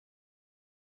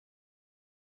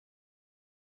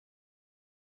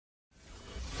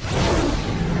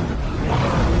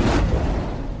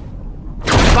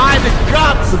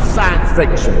of science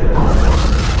fiction.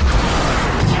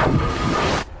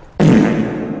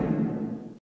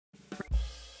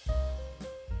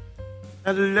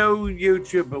 Hello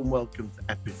YouTube and welcome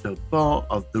to episode 4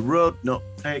 of The Road Not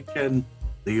Taken,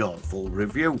 the Orville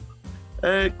review.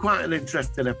 Quite an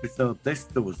interesting episode this.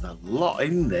 There was a lot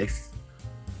in this.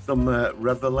 Some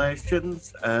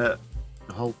revelations. The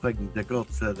whole thing, they go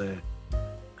to the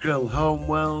Krill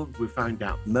homeworld. We find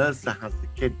out Mercer has the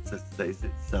kid to, is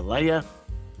it Salea,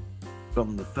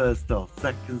 from the first or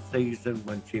second season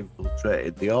when she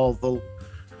infiltrated the Orville.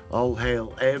 All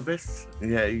hail Avis.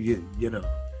 Yeah, you know,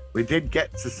 we did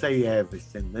get to see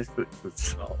Avis in this, which was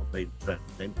sort of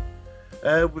interesting.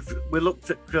 We looked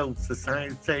at Krill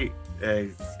society.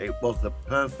 It wasn't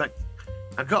perfect.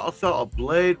 I got a sort of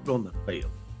Blade Runner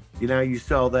feel. You know, you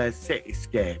saw their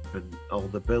cityscape and all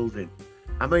the buildings.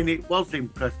 I mean, it was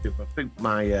impressive. I think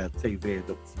my TV had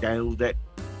upscaled it,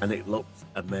 and it looks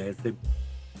amazing.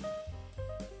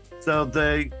 So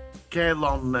the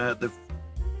Kalon, they've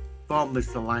formed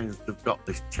this alliance. They've got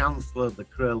this Chancellor, the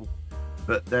Krill,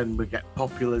 but then we get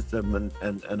populism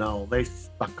and all this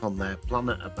back on their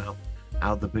planet about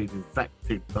how they've been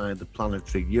infected by the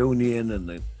Planetary Union, and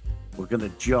then we're going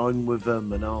to join with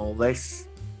them and all this.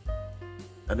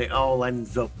 And it all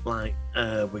ends up like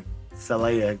with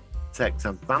Salea takes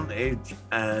advantage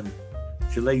and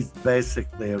she leads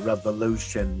basically a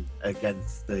revolution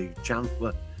against the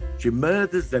Chancellor. She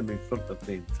murders them in front of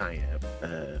the entire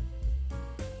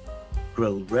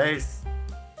Krill race,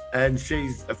 and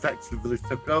she's effectively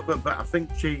took over. But I think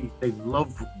she's in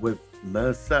love with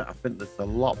Mercer. I think there's a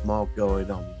lot more going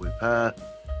on with her,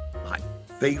 like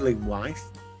feeling wise.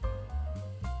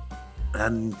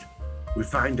 And we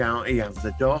find out he has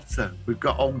a daughter. We've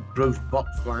got old Bruce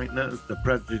Boxleitner as the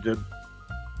president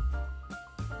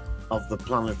of the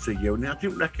Planetary Union. I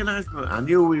didn't recognise him. I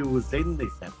knew he was in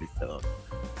this episode.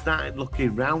 Started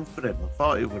looking round for him. I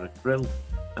thought he was a Krill,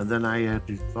 and then I heard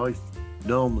his voice.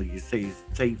 Normally you see his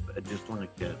teeth are just like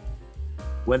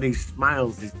when he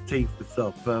smiles, his teeth are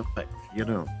so perfect, you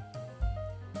know.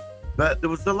 But there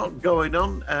was a lot going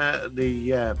on.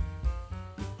 The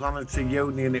Planetary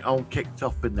Union, it all kicked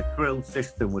off in the Krill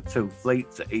system with two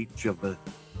fleets at each other,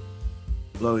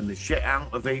 blowing the shit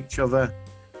out of each other.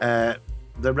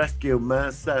 They rescue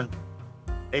Mercer.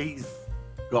 He's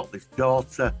got this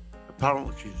daughter.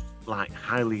 Apparently she's like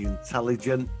highly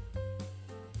intelligent.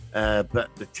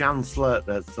 But the Chancellor,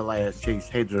 Salea, she's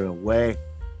hid her away.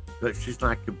 But she's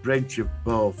like a bridge of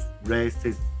both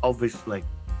races. Obviously,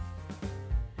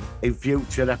 in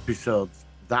future episodes,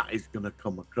 that is going to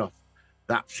come across.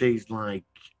 That she's like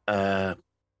the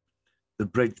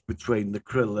bridge between the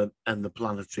Krill and the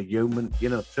Planetary Human. You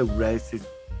know, two races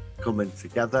coming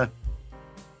together.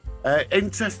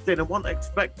 Interesting. I wasn't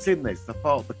expecting this. I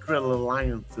thought the Krill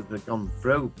alliance had gone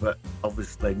through, but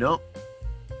obviously not.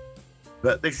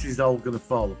 But this is all going to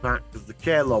fall apart because the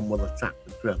Kalon will attack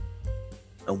the Krill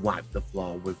and wipe the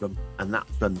floor with them, and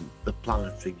that's when the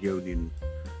Planetary Union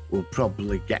will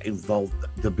probably get involved.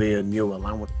 There'll be a new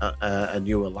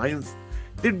alliance.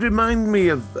 Did remind me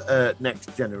of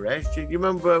Next Generation. You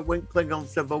remember when Klingon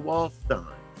Civil War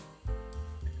started?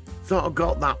 Sort of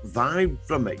got that vibe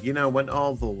from it. You know, when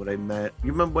Orville were in there.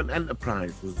 You remember when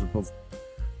Enterprise was above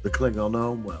the Klingon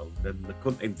homeworld and they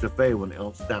couldn't interfere when it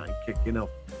all started kicking off?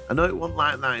 I know it wasn't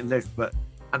like that in this, but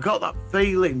I got that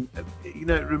feeling. You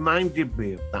know, it reminded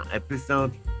me of that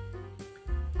episode.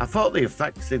 I thought the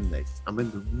effects in this, I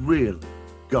mean, they've really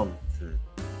gone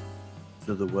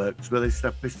to the works with this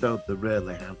episode. They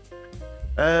really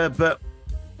have. But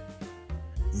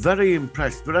very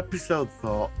impressed. For episode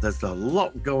 4, there's a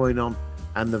lot going on,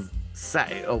 and they've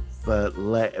set it up for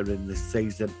later in this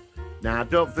season. Now, I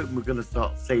don't think we're going to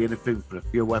start seeing anything for a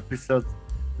few episodes.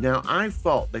 Now, I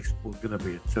thought this was going to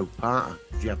be a two-parter.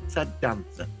 You have Ted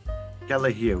Dancer,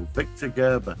 Kelly Hugh, Victor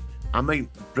Gerber, I mean,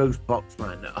 Bruce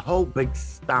Boxleitner, a whole big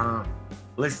star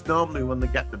list. Normally, when they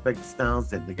get the big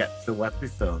stars in, they get 2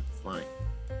 episodes, like,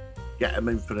 get them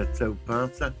in for a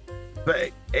two-parter.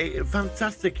 But a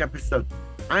fantastic episode.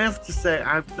 I have to say,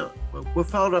 we're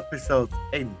 4 episodes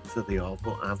into the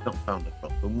Orville, I've not found a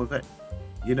problem with it.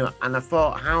 You know, and I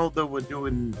thought how they were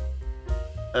doing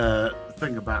the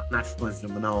thing about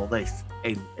nationalism and all this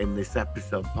in this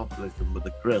episode, populism with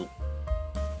the Krill,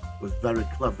 was very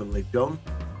cleverly done.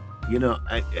 You know,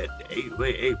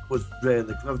 it was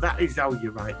really clever. That is how you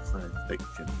write science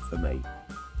fiction for me.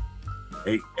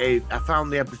 I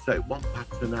found the episode, it wasn't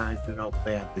patronising.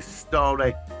 They had this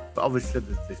story, but obviously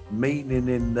there's this meaning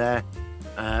in there.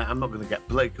 I'm not going to get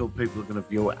political. People are going to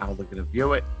view it how they're going to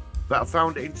view it. But I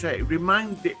found it interesting. It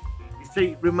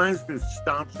reminds me of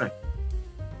Star Trek,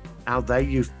 how they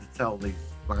used to tell these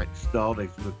like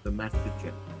stories with the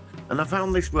messaging. And I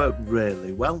found this worked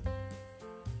really well.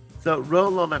 So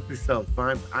roll on episode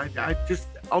 5. I just,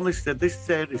 honestly, this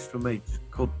series for me just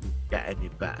couldn't get any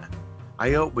better.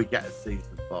 I hope we get a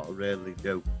season 4, I really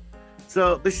do.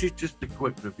 So this is just a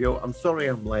quick review. I'm sorry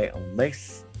I'm late on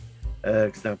this,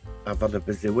 because I've had a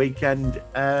busy weekend.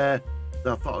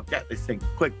 So I thought I'd get this thing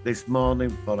quick this morning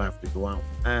before I have to go out.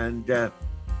 And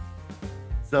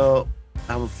so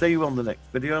I will see you on the next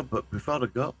video. But before I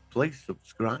go, please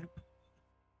subscribe,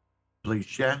 please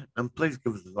share, and please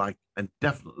give us a like, and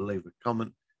definitely leave a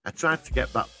comment. I try to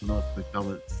get back to most of my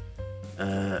comments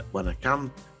when I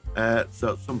can.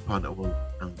 So at some point I will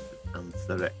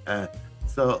answer it.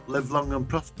 So live long and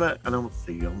prosper, and I will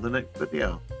see you on the next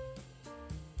video.